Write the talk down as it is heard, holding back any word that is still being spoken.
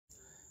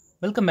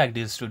Welcome back,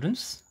 dear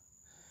students.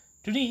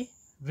 Today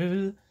we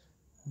will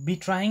be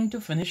trying to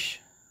finish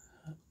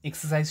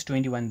exercise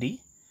 21D,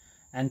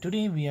 and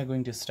today we are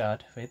going to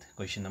start with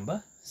question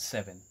number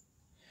 7.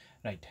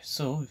 Right,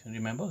 so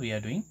remember we are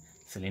doing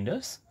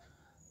cylinders.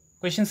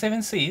 Question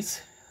 7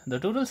 says the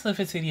total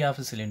surface area of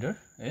a cylinder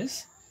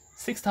is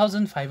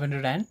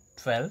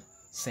 6512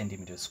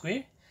 centimeters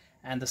square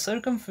and the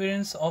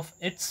circumference of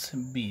its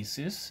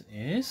bases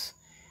is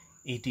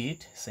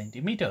 88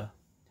 centimeter.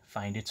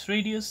 Find its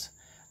radius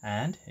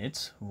and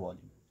its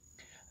volume.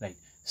 Right,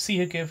 see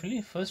here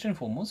carefully. First and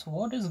foremost,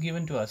 what is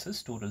given to us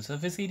is total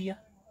surface area,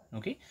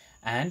 okay,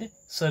 and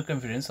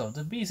circumference of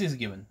the base is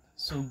given.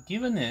 So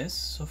given is,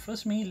 so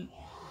first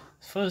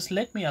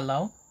let me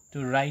allow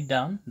to write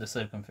down the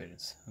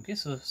circumference. Okay,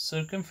 so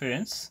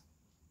circumference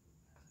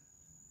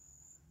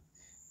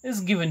is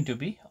given to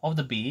be of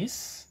the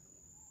base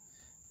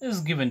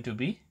is given to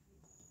be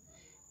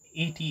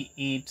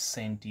 88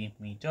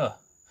 centimeter.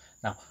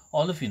 Now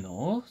all of you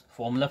know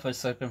formula for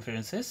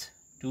circumference is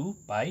 2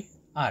 pi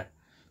r.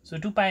 So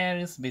 2 pi r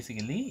is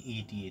basically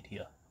 88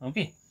 here.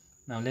 Okay,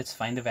 now let's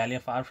find the value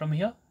of r from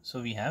here.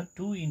 So we have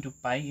 2 into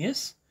pi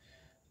is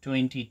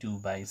 22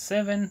 by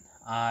 7,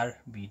 r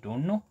we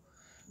don't know,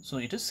 so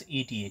it is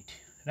 88,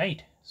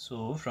 right?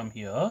 So from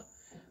here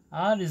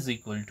r is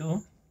equal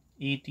to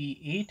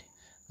 88,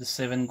 the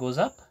 7 goes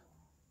up,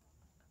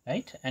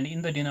 right, and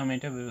in the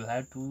denominator we will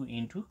have 2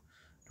 into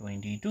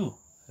 22,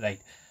 right?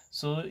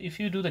 So if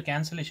you do the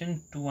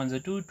cancellation, 2 ones are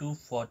 2, 2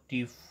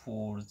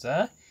 44s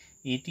are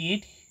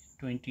 88,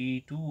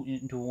 22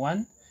 into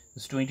 1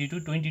 is 22,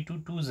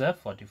 22 2s are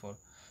 44.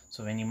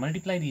 So when you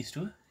multiply these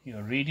two,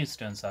 your radius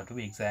turns out to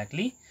be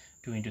exactly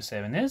 2 into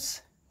 7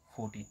 is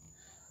 14.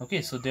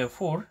 Okay, so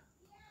therefore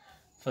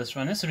first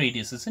one is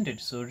radius, isn't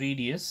it? So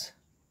radius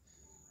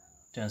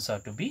turns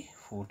out to be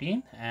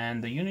 14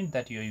 and the unit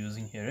that you are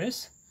using here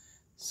is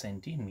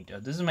centimeter.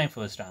 This is my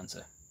first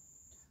answer.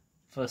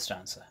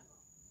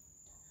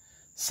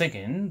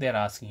 Second, they are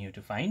asking you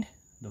to find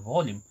the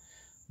volume,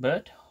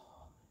 but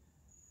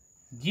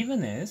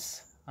given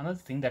is another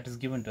thing that is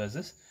given to us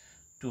is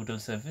total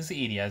surface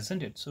area,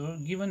 isn't it? So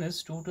given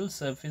is total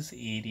surface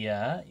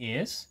area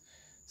is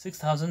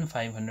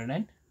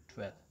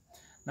 6512.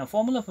 Now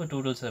formula for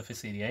total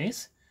surface area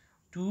is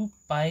 2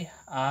 pi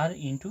r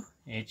into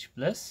h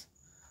plus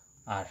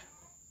r,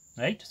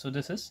 right? So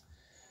this is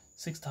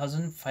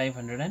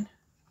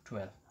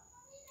 6512.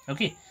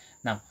 Okay,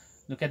 now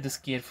look at this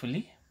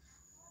carefully.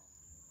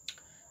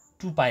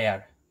 2 pi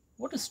r.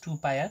 What is 2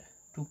 pi r?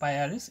 2 pi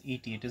r is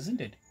 88,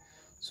 isn't it?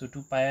 So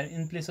 2 pi r,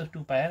 in place of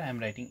 2 pi r I am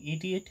writing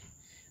 88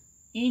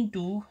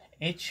 into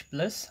h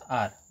plus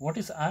r. What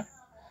is r?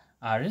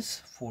 R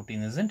is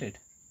 14, isn't it?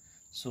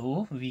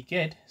 So we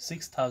get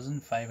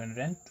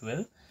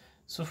 6512.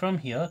 So from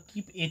here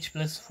keep h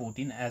plus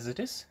 14 as it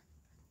is.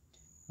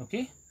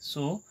 Okay,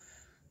 so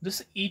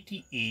this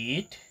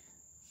 88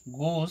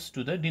 goes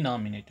to the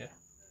denominator,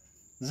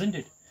 isn't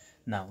it?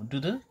 Now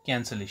do the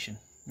cancellation.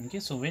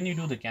 Okay, so when you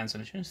do the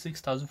cancellation,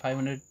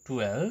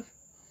 6512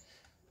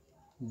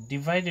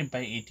 divided by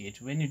 88,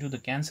 when you do the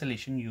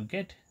cancellation you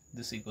get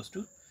this equals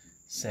to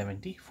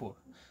 74.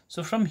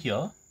 So from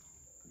here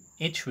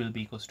h will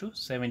be equals to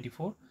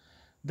 74.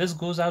 This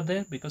goes out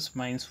there because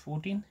minus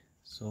 14,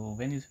 so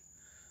when you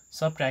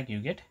subtract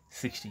you get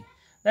 60.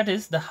 That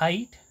is the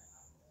height.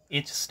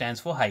 H stands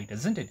for height,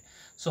 isn't it?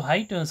 So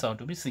height turns out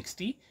to be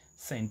 60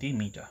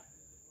 centimeter.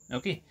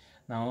 Okay,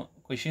 now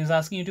question is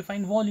asking you to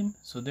find volume,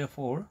 so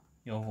therefore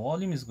your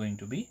volume is going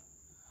to be,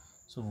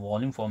 so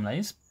volume formula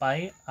is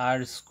pi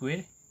r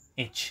square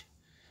h.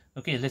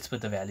 Okay, let's put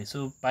the value.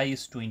 So pi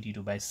is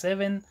 22 by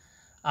 7,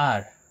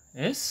 r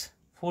is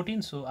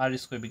 14, so r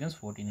square becomes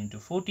 14 into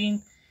 14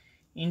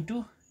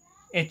 into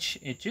h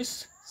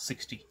is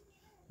 60.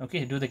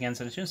 Okay, do the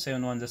cancellation.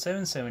 7 1 is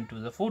 7, 7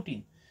 2 is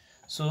 14.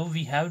 So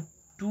we have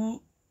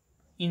 2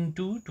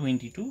 into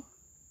 22.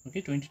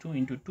 Okay, 22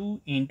 into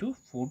 2 into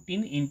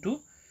 14 into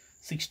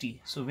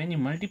 60. So when you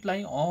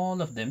multiply all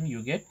of them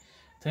you get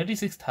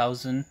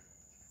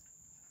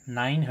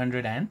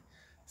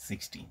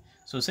 36,960.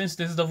 So since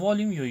this is the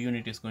volume, your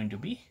unit is going to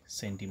be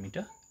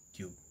centimeter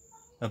cube.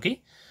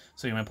 Okay,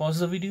 so you may pause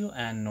the video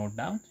and note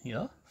down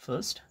your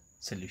first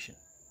solution.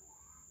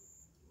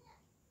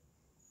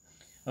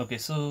 Okay,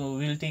 so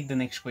we'll take the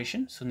next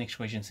question. So next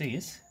question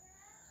says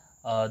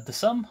the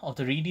sum of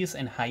the radius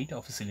and height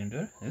of a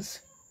cylinder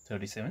is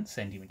 37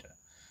 centimeter.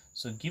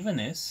 So given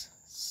is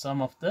sum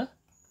of the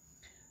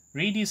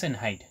radius and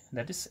height,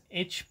 that is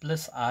h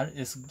plus r,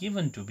 is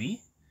given to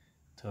be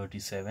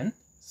 37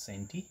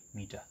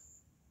 centimeter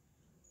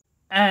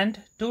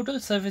and total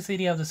surface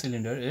area of the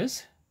cylinder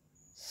is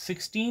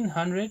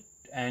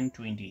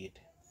 1628.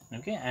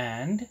 Okay,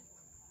 and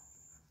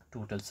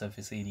total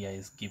surface area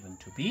is given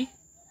to be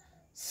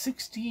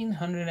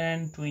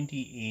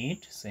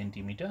 1628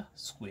 centimeter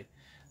square.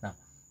 Now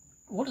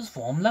what is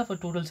formula for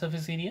total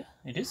surface area?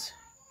 It is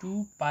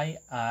 2 pi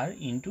r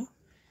into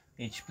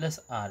h plus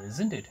r,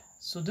 isn't it?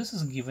 So this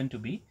is given to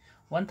be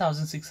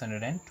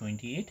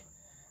 1628.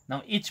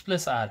 Now h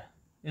plus r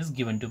is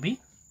given to be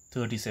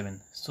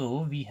 37.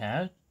 So we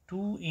have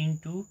 2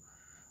 into,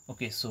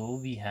 okay, so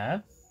we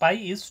have pi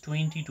is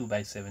 22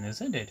 by 7,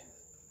 isn't it?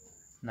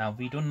 Now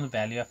we don't know the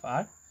value of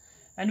r,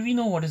 and we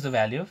know what is the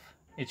value of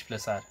h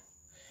plus r.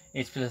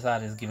 H plus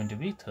r is given to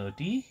be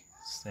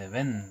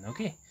 37.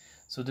 Okay,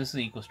 so this is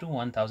equals to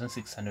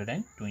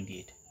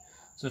 1628.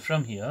 So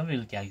from here we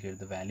will calculate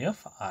the value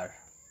of r.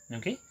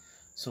 Okay,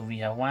 so we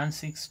have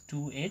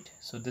 1628.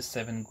 So this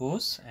 7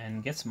 goes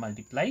and gets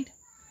multiplied,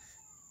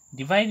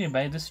 divided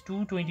by this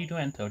 222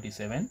 and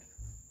 37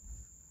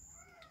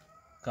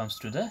 comes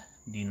to the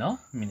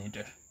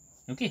denominator.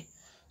 Okay,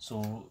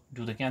 so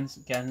do the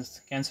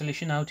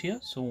cancellation out here.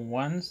 So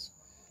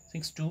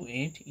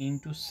 1628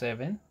 into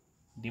 7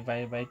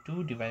 divided by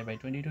 2 divided by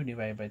 22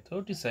 divided by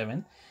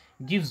 37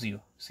 gives you,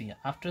 see,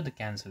 after the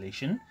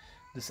cancellation,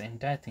 this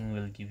entire thing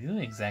will give you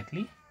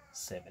exactly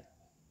 7.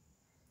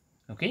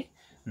 Okay,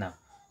 now,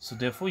 so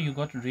therefore you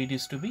got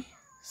radius to be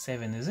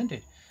 7, isn't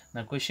it?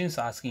 Now question is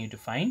asking you to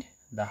find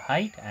the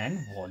height and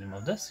volume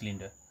of the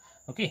cylinder.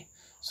 Okay,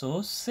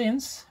 so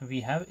since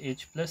we have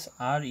h plus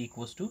r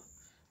equals to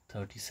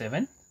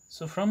 37,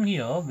 so from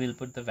here we'll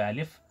put the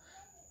value of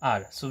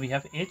r. So we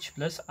have h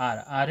plus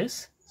r, r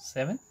is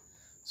 7,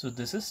 so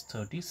this is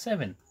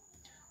 37.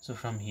 So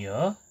from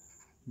here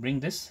bring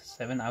this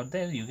 7 out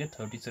there, you get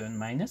 37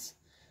 minus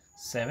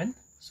 7.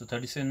 So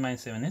 37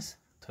 minus 7 is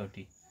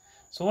 30.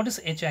 So what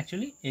is h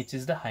actually? H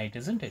is the height,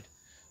 isn't it?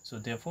 So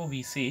therefore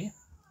we say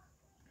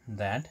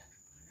that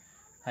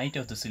height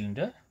of the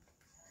cylinder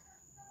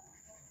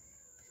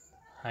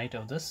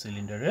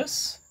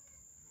is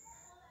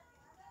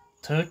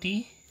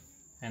 30,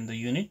 and the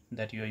unit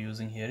that you are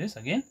using here is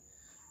again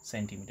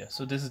centimeter.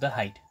 So this is the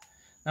height.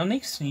 Now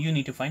next you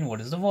need to find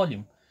what is the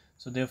volume.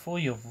 So therefore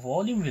your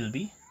volume will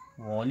be,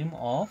 volume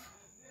of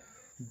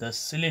the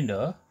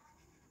cylinder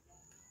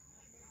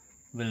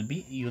will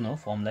be,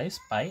 formula is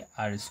pi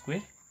r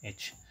square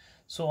h.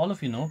 So all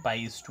of you know pi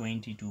is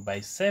 22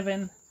 by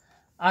 7,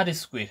 r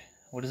is square.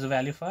 What is the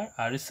value of r?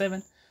 R is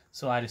 7.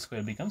 So r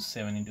square becomes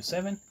 7 into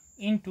 7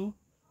 into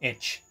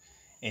h.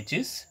 H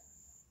is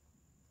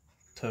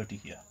 30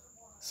 here.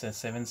 So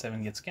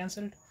 7 gets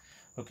cancelled.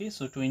 Okay,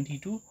 so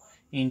 22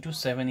 into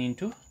 7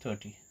 into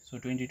 30. So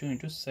 22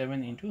 into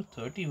 7 into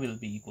 30 will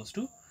be equals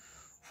to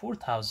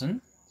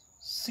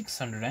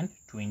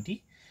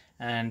 4620.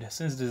 And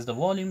since this is the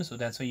volume, so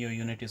that's why your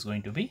unit is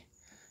going to be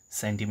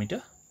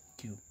centimeter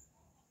cube,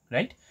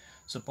 right?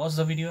 So pause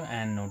the video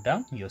and note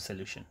down your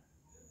solution.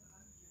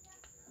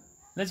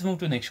 Let's move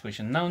to next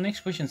question. Now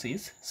next question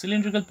says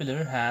cylindrical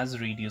pillar has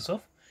radius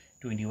of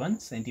 21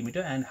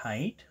 centimeter and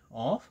height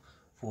of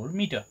 4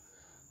 meter.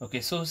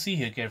 Okay, so see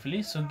here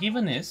carefully. So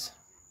given is,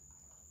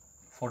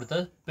 for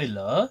the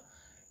pillar,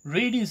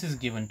 radius is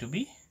given to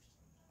be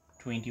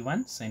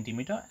 21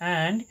 centimeter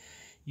and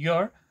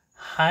your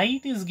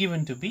height is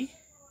given to be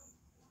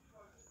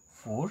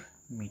 4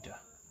 meter.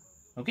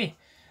 Okay,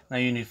 now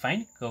you need to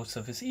find curved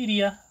surface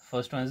area.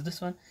 First one is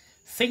this one.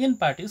 Second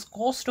part is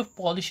cost of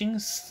polishing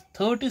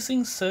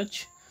 36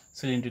 such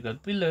cylindrical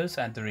pillars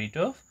at the rate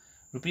of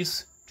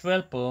rupees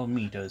 12 per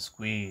meter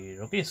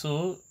square. Okay,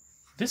 so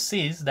this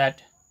says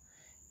that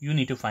you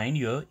need to find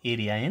your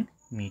area in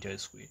meter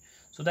square.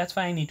 So that's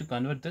why I need to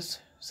convert this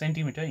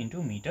centimeter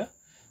into meter.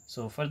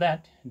 So for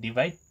that,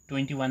 divide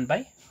 21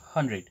 by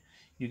 100.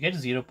 You get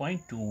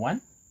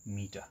 0.21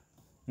 meter.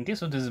 Okay,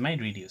 so this is my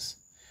radius.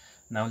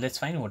 Now let's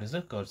find what is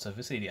the curved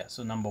surface area.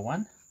 So number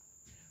one,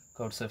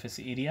 curved surface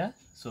area.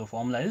 So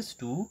formula is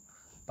 2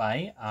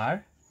 pi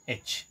r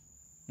h.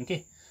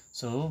 Okay,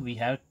 so we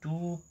have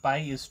 2 pi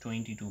is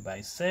 22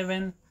 by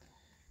 7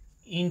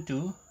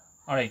 into,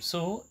 alright,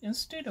 so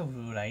instead of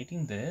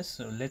writing this,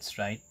 so let's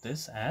write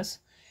this as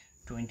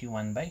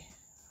 21 by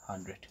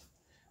 100.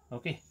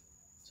 Okay,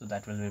 so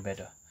that will be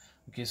better.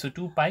 Okay, so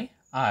 2 pi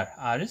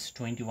r is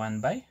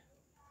 21 by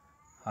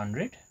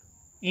 100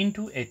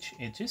 into h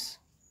is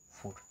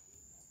 4.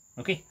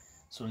 Okay,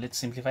 so let's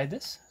simplify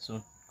this.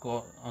 So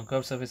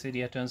curved surface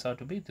area turns out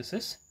to be, this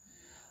is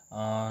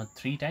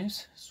 3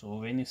 times. So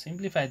when you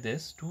simplify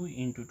this, 2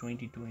 into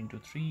 22 into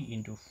 3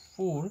 into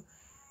 4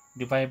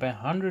 divided by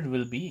 100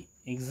 will be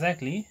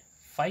exactly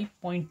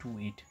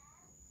 5.28.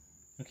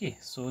 Okay,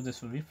 so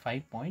this will be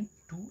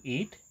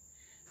 5.28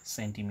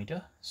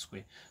 centimeter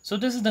square. So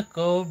this is the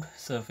curved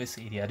surface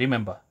area.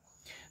 Remember,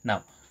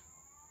 now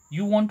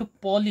you want to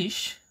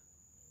polish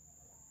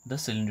the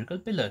cylindrical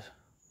pillar.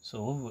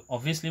 So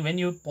obviously when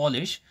you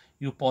polish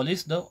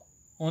the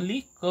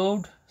only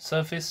curved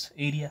surface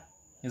area,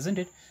 isn't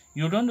it?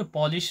 You don't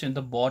polish in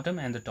the bottom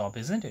and the top,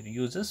 isn't it?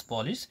 You just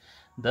polish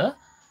the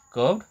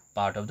curved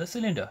part of the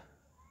cylinder.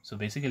 So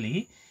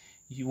basically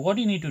what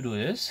you need to do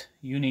is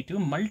you need to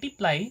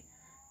multiply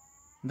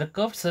the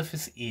curved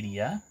surface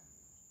area,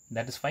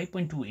 that is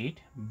 5.28,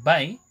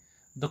 by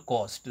the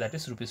cost, that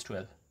is rupees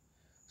 12.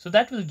 So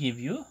that will give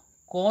you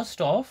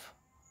cost of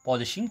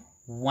polishing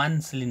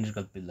one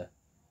cylindrical pillar.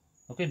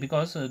 Okay,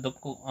 because the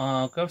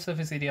curved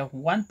surface area of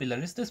one pillar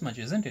is this much,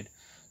 isn't it?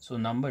 So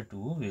number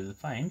 2 we will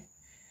find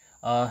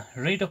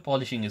rate of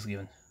polishing is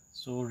given.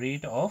 So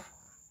rate of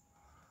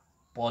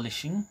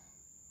polishing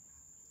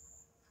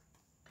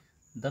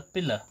the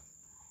pillar.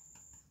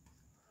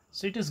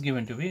 So it is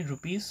given to be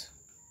rupees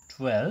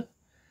 12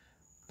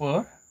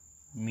 per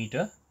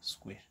meter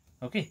square.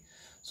 Okay,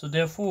 so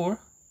therefore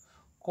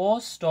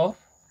cost of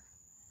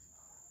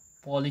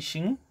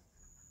polishing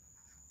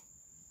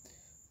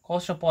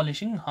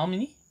how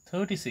many?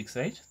 36,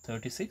 right?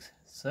 36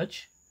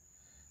 such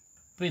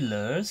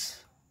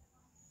pillars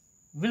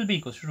will be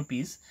equal to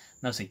rupees.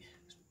 Now see,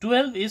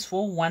 12 is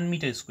for 1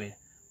 meter square,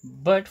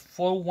 but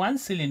for one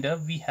cylinder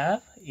we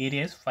have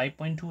area is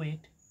 5.28,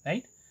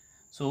 right?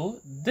 So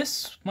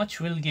this much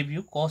will give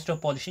you cost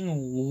of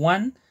polishing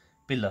one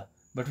pillar,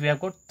 but we have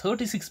got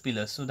 36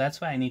 pillars, so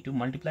that's why I need to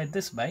multiply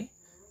this by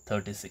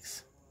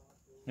 36.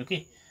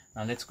 Okay,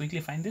 now let's quickly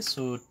find this.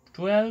 So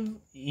 12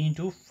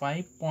 into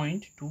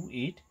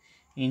 5.28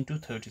 into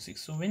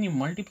 36. So when you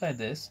multiply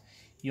this,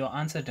 your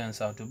answer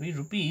turns out to be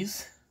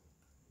rupees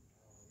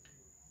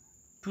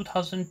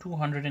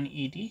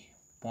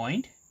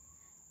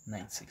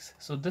 2280.96.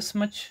 So this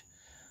much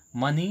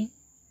money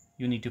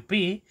you need to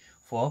pay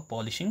for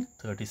polishing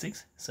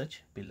 36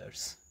 such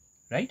pillars,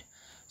 right?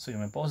 So you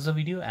may pause the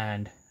video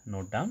and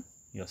note down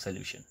your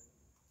solution.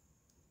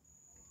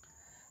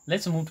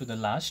 Let's move to the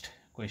last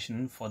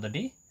question for the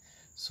day.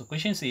 So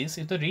question says,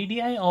 if the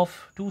radii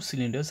of two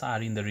cylinders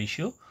are in the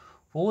ratio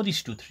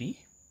 4:3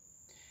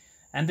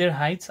 and their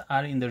heights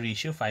are in the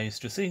ratio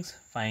 5:6,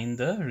 find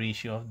the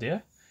ratio of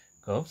their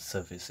curved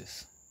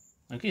surfaces.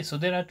 Okay, so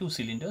there are two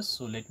cylinders,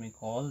 so let me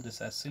call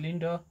this as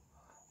cylinder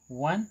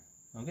 1.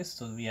 Okay,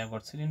 so we have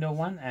got cylinder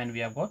 1 and we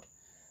have got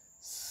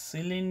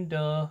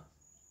cylinder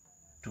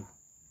 2.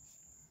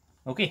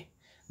 Okay,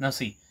 now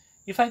see,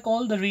 if I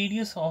call the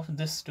radius of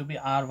this to be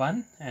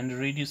R1 and the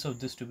radius of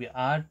this to be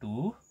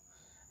R2,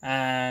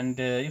 and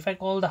if I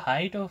call the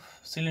height of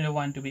cylinder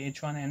 1 to be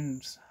H1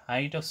 and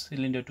height of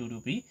cylinder 2 to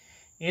be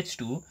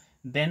H2,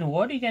 then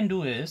what you can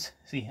do is,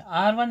 see,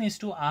 R1 is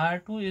to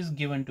R2 is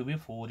given to be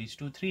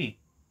 4:3.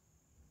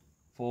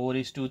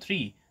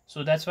 4:3.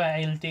 So that's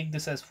why I'll take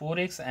this as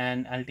 4x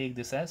and I'll take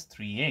this as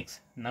 3x.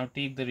 Now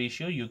take the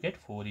ratio, you get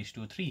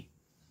 4:3.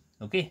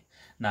 Okay,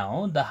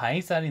 now the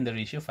heights are in the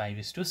ratio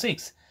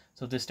 5:6.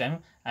 So this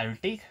time I will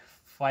take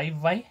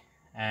 5y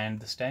and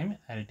this time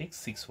I will take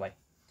 6y.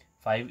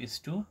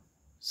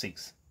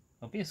 5:6.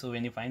 Okay, so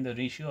when you find the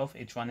ratio of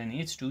H1 and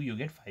H2, you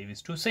get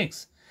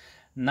 5:6.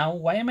 Now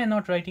why am I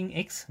not writing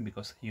x?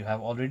 Because you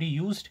have already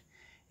used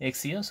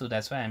x here, so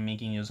that's why I'm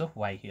making use of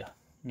y here.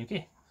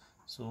 Okay,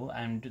 so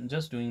I'm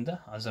just doing the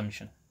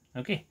assumption.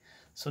 Okay,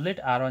 so let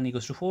R1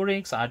 equals to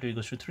 4x, R2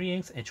 equals to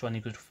 3x, H1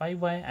 equals to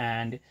 5y,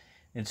 and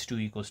H2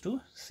 equals to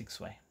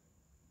 6y.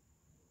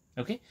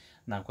 Okay,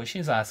 now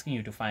question is asking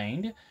you to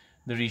find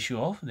the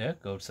ratio of their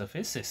curved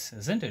surfaces,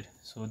 isn't it?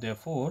 So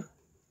therefore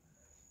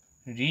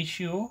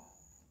ratio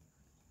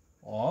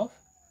of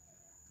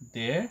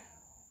their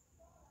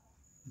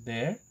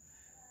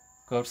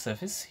curved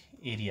surface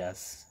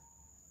areas,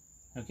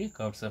 okay,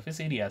 curved surface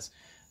areas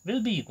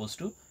will be equals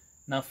to,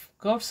 now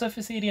curved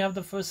surface area of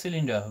the first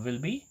cylinder will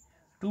be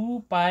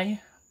 2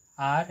 pi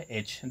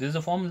RH. This is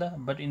a formula,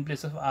 but in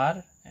place of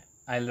R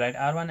I'll write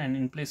R1 and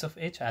in place of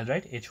H I'll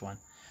write H1.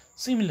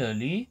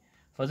 Similarly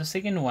for the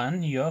second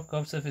one, your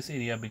curved surface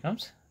area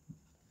becomes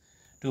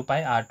 2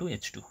 pi R2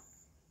 H2.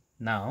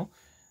 Now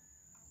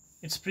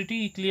it's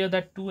pretty clear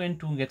that 2 and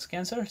 2 gets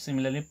cancelled.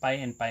 Similarly pi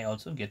and pi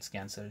also gets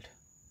cancelled.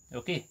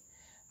 Okay,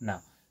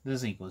 now this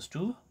is equals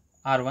to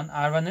R1.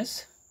 R1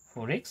 is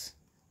 4x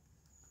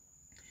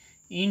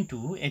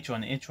into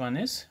H1. H1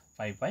 is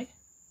 5y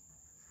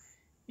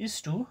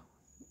is to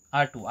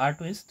R2.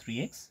 R2 is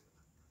 3x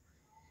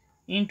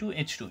into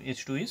H2.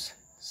 H2 is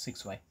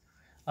 6y.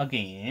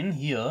 Again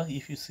here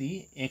if you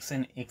see, x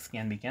and x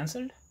can be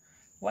cancelled,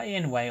 y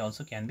and y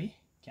also can be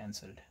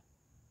cancelled.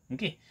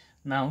 Okay,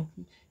 now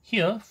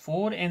here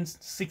 4 and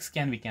 6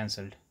 can be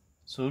cancelled,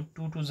 so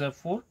 2 2s are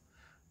 4,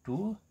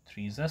 2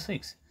 3s are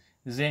 6.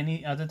 Is there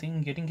any other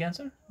thing getting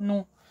cancelled?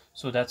 No.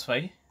 So that's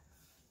why,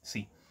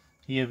 see,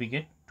 here we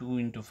get 2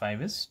 into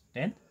 5 is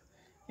 10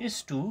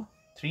 is 2,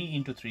 3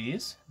 into 3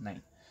 is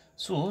 9.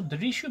 So the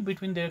ratio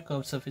between their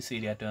curved surface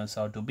area turns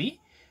out to be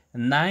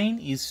 10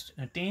 is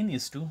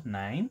to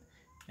 9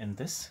 in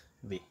this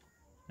way.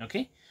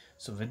 Okay,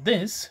 so with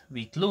this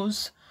we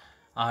close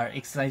our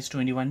exercise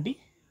 21D.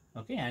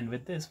 Okay, and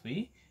with this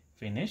we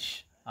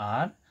finish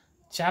our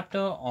chapter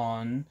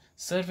on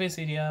surface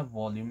area,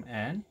 volume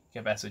and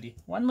capacity.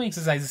 One more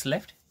exercise is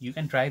left. You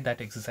can try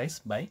that exercise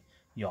by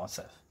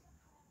yourself.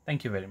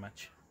 Thank you very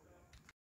much.